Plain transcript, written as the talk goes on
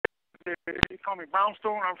They call me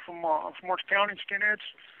Brownstone. I'm from Orange County, skinheads.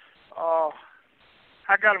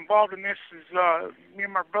 I got involved in this as me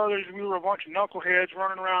and my brothers, we were a bunch of knuckleheads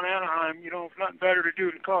running around Anaheim, with nothing better to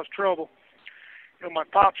do than cause trouble. My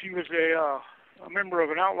pops, he was a member of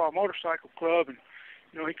an outlaw motorcycle club, and,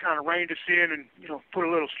 he kind of reined us in and, put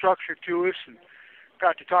a little structure to us and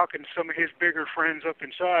got to talking to some of his bigger friends up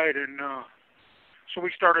inside, and so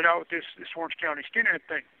we started out with this Orange County skinhead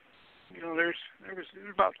thing. There was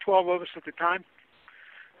about 12 of us at the time,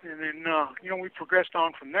 and then, we progressed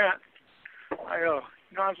on from that. I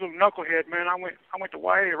was a little knucklehead, man. I went to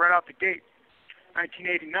YA right out the gate.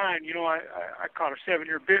 1989, I caught a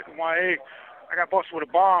 7-year bit in YA. I got busted with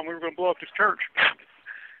a bomb. We were going to blow up this church.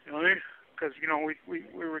 You know what I mean? Because, we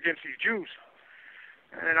were against these Jews.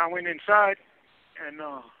 And then I went inside, and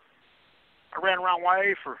I ran around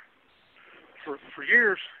YA for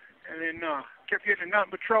years, and then kept getting in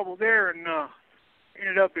nothing but trouble there, and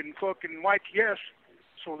ended up in fucking YTS.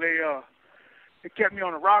 So they kept me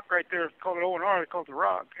on a rock right there, called it O&R, they called it the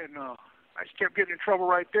Rock, and I just kept getting in trouble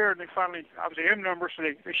right there, and they finally, I was a M number, so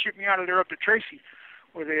they shipped me out of there up to Tracy,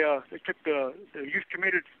 where they took the youth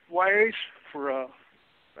committed YAs for,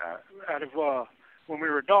 out of, when we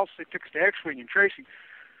were adults, they took us to X-Wing in Tracy.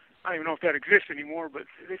 I don't even know if that exists anymore, but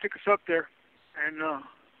they took us up there, and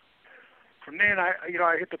from then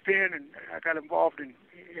I hit the pen, and I got involved in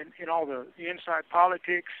all the inside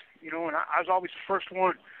politics, and I was always the first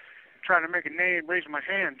one trying to make a name, raising my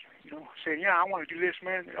hand, saying, yeah, I want to do this,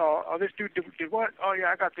 man. Oh, this dude did what? Oh, yeah,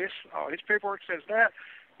 I got this. Oh, his paperwork says that.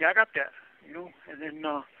 Yeah, I got that, And then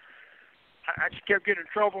I just kept getting in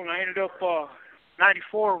trouble, and I ended up,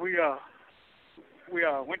 94, we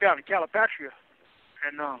went down to Calipatria,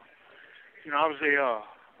 and, I was a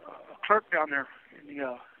clerk down there in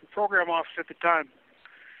the program office at the time,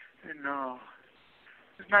 and it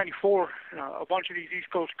was 94, a bunch of these East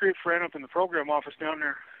Coast Crips ran up in the program office down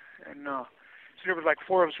there, and so there was like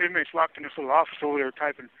 4 of us inmates locked in this little office over there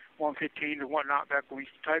typing 115 or whatnot back when we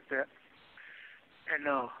used to type that. And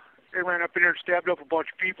they ran up in there and stabbed up a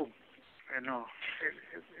bunch of people. And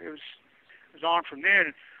it was on from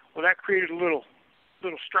then. Well, that created a little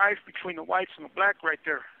strife between the whites and the black right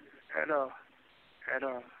there at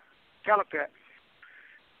Calipat.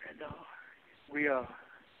 And we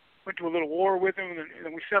went to a little war with them, and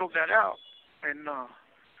then we settled that out. And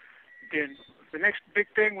then the next big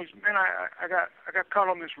thing was, man, I got caught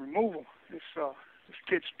on this removal. This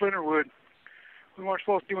kid Splinterwood. We weren't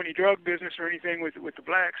supposed to do any drug business or anything with the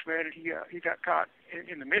blacks, man. And he got caught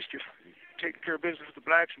in the mischief, taking care of business with the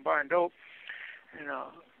blacks and buying dope. And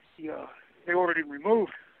they ordered him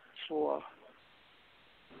removed. So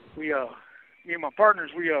me and my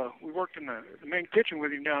partners, we worked in the main kitchen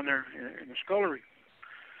with him down there in the scullery.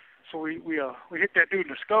 So we hit that dude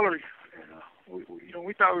in the scullery, and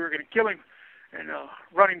we thought we were going to kill him and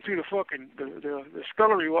run him through the fucking the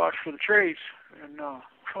scullery wash for the trays, and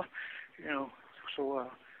so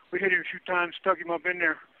we hit him a few times, stuck him up in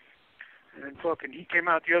there, and then fucking he came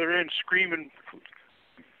out the other end screaming,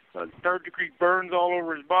 3rd-degree burns all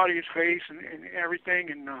over his body, his face, and everything,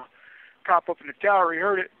 and cop up in the tower, he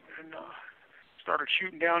heard it, and started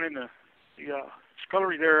shooting down in the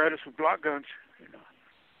scullery there at us with block guns. And,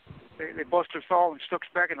 they busted us all and stuck us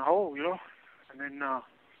back in the hole, and then I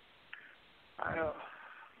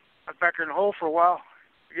was back there in the hole for a while,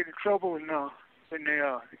 getting in trouble, and then they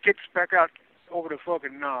kicked us back out over the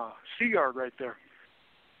fucking sea yard right there.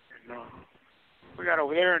 And we got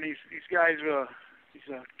over there, and these guys, these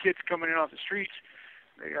kids coming in off the streets,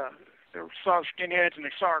 they saw skinheads, and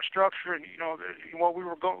they saw our structure, and what we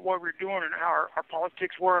were doing, and how our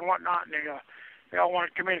politics were and whatnot, and they all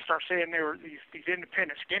wanted to come in and start saying they were these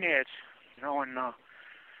independent skinheads, and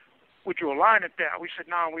we drew a line at that. We said,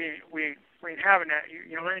 no, we ain't having that.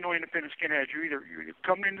 There ain't no independent skinheads. You're either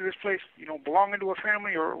coming into this place, belonging to a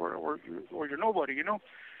family, or you're nobody,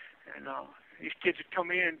 And these kids would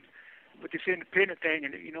come in with this independent thing,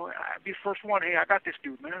 and I'd be the first one. Hey, I got this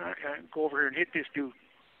dude, man. I go over here and hit this dude.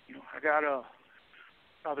 I got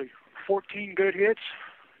probably 14 good hits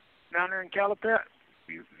down there in Calipat.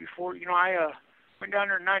 Before I went down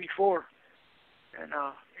there in '94, and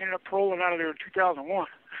ended up rolling out of there in 2001.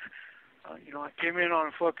 I came in on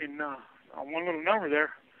a fucking on one little number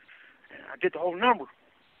there, and I did the whole number.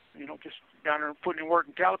 Just down there putting in work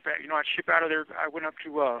in Calipat. I'd ship out of there. I went up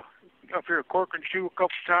to up here at Corcoran Shoe a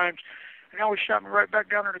couple of times, and they always shot me right back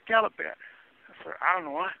down there to Calipat. I don't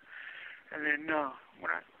know why. And then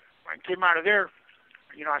when I came out of there,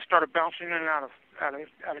 I started bouncing in and out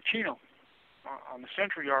of Chino on the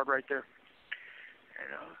Central Yard right there.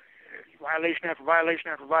 violation after violation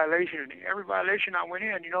after violation, and every violation I went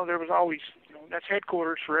in, there was always, that's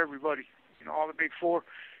headquarters for everybody, all the big four,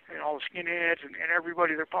 and all the skinheads, and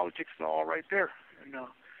everybody, their politics is all right there, and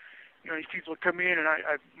these people would come in, and all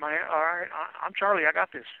right, I'm Charlie, I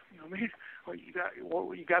got this, you know what I mean? Well,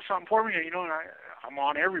 you got something for me, and I'm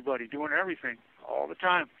on everybody, doing everything all the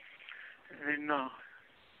time, and then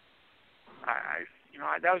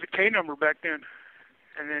that was a K number back then,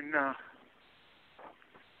 and then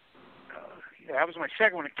that was my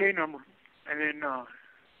second one, a K number, and then I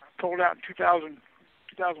pulled out in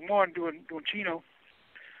 2001 doing Chino,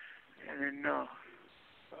 and then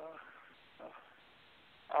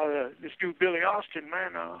this dude Billy Austin,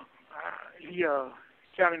 man, he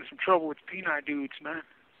got into some trouble with the P9 dudes, man,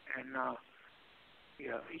 and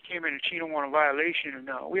he came in and Chino on a violation, and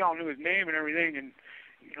we all knew his name and everything, and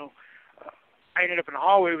I ended up in the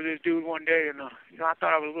hallway with this dude one day, and I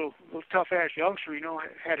thought I was a little tough-ass youngster,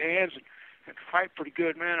 had hands and could fight pretty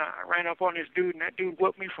good, man. I ran up on this dude, and that dude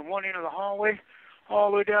whooped me from one end of the hallway all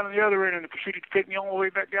the way down to the other end, and proceeded to take me all the way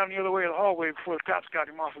back down the other way of the hallway before the cops got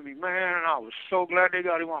him off of me, man, and I was so glad they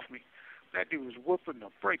got him off of me. That dude was whooping the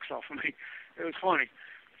brakes off of me. It was funny.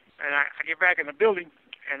 And I get back in the building,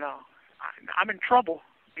 and I'm in trouble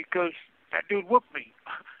because that dude whooped me,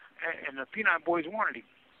 and the P9 boys wanted him,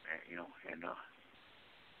 and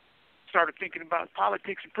started thinking about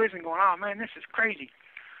politics in prison, going, oh, man, this is crazy.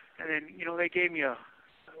 And then, they gave me a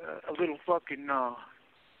little fucking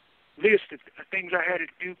list of things I had to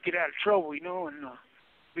do to get out of trouble, and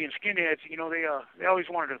being skinheads, they always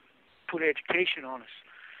wanted to put education on us.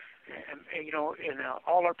 And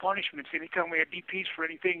all our punishments, anytime we had DPs for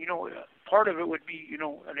anything, part of it would be,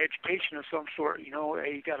 an education of some sort,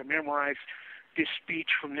 hey, you got to memorize this speech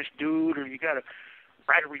from this dude, or you got to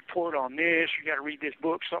write a report on this, you got to read this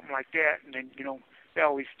book, something like that. And then, they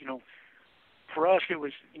always, for us, it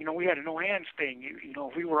was, we had a no hands thing.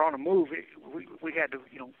 If we were on a move, we had to,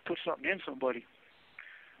 put something in somebody.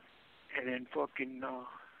 And then fucking,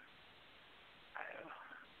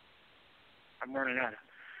 I'm running out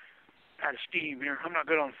of steam here. I'm not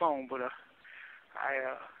good on the phone, but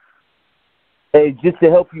Hey, just to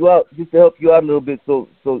help you out a little bit, so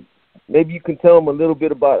maybe you can tell them a little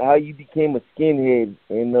bit about how you became a skinhead,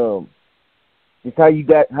 and just how you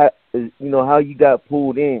got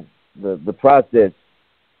pulled in the process.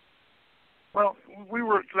 Well, we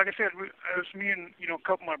were, like I said, it was me and a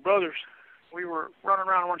couple of my brothers. We were running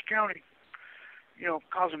around Orange County,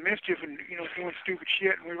 causing mischief and doing stupid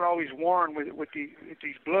shit, and we were always warned with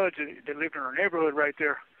these bloods that lived in our neighborhood right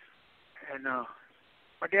there. And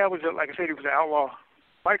my dad was, like I said, he was an outlaw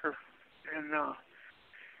biker, and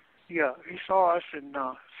he saw us and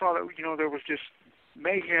saw that there was just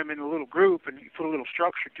mayhem in the little group, and he put a little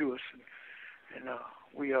structure to us, and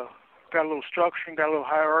we got a little structure and got a little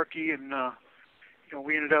hierarchy, and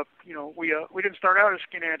we ended up, we didn't start out as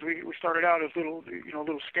skinheads. We started out as little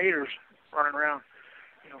skaters running around,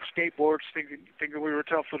 skateboards, thinking we were a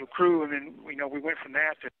tough little crew, and then we went from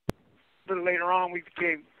that to a little later on we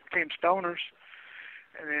became stoners,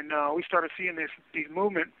 and then we started seeing these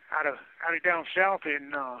movement out of down south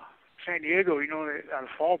in San Diego, out of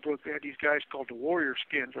Fallbrook. They had these guys called the Warrior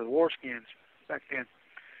Skins or the War Skins back then,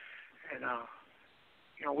 and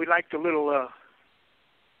we liked the little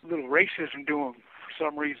racism to them for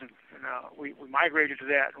some reason, and we migrated to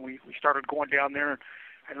that, and we started going down there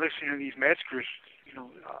and listening to these Metzgers,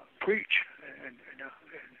 preach,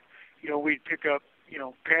 and we'd pick up,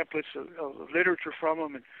 pamphlets of literature from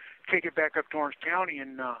them and take it back up to Orange County,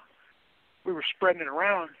 and we were spreading it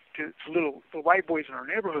around to little white boys in our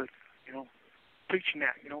neighborhood, preaching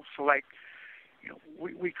that, so like,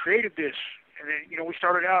 we created this, and then, we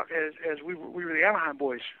started out as we were the Anaheim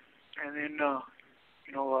boys, and then,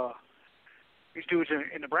 these dudes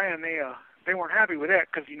in the brand, they weren't happy with that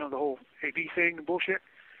because, the whole AB thing and bullshit,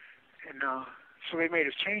 and so they made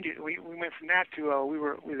us change it. We went from that to we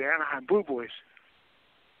were the Anaheim Blue Boys,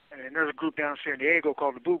 and there's a group down in San Diego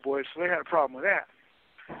called the Blue Boys, so they had a problem with that.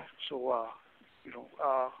 So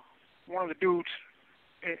one of the dudes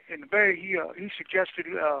in the Bay, he suggested,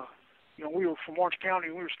 we were from Orange County,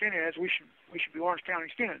 we were skinheads, we should be Orange County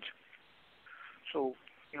skinheads. So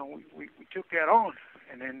we took that on,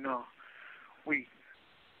 and then we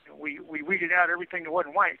weeded out everything that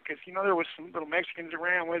wasn't white, because there was some little Mexicans that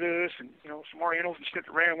ran with us, and some Orientals and shit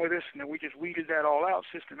that ran with us, and then we just weeded that all out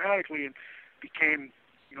systematically and became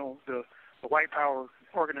the white power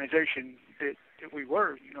organization that we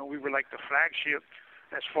were. We were like the flagship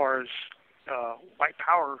as far as white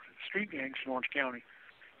power street gangs in Orange County.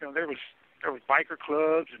 There was biker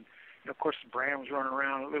clubs, and of course the brand was running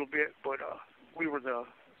around a little bit, but we were the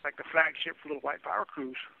flagship for little white power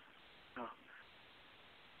crews.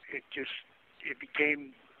 it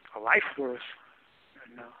became a life for us.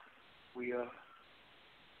 And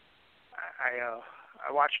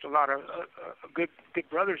I watched a lot of good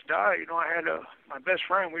brothers die. You know, I had my best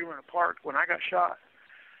friend. We were in a park when I got shot.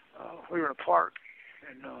 We were in a park,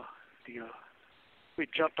 and we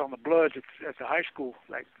jumped on the Bloods at the high school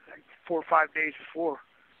like 4 or 5 days before.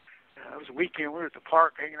 It was a weekend. We were at the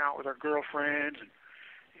park hanging out with our girlfriends and,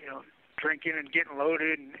 you know, drinking and getting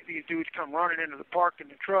loaded. And these dudes come running into the park in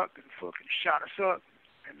the truck and fucking shot us up.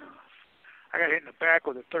 And I got hit in the back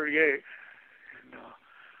with a .38. And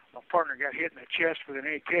my partner got hit in the chest with an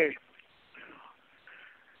AK.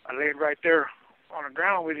 I laid right there on the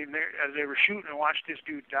ground with him there as they were shooting and watched this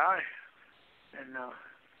dude die. And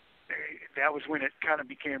that was when it kind of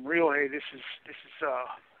became real. Hey, this is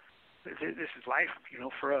life, you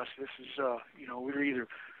know, for us. This is, you know, we're going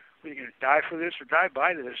to die for this or die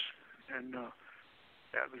by this. And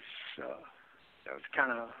that was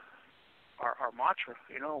kind of our mantra,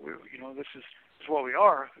 you know. This is what we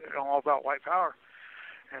are. It's all about white power.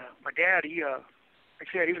 My dad, he, like I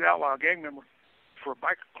said, he was an outlaw gang member for a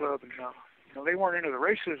biker club, and you know, they weren't into the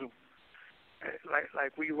racism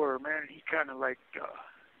like we were. Man, he kind of like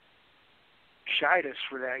shied us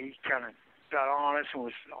for that. He kind of got on us and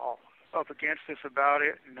was all up against us about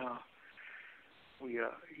it, and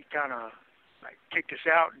he kind of like kicked us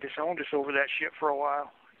out and disowned us over that shit for a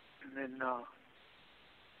while, and then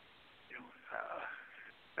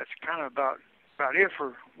that's kind of about it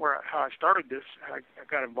for how I started this. I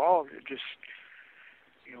got involved. It just,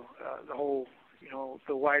 you know, the whole, you know,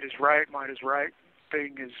 the white is right, might is right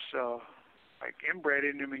thing is like inbred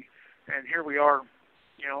into me, and here we are,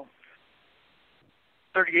 you know,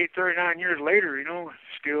 38, 39 years later, you know,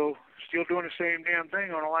 still doing the same damn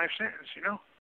thing on a life sentence, you know.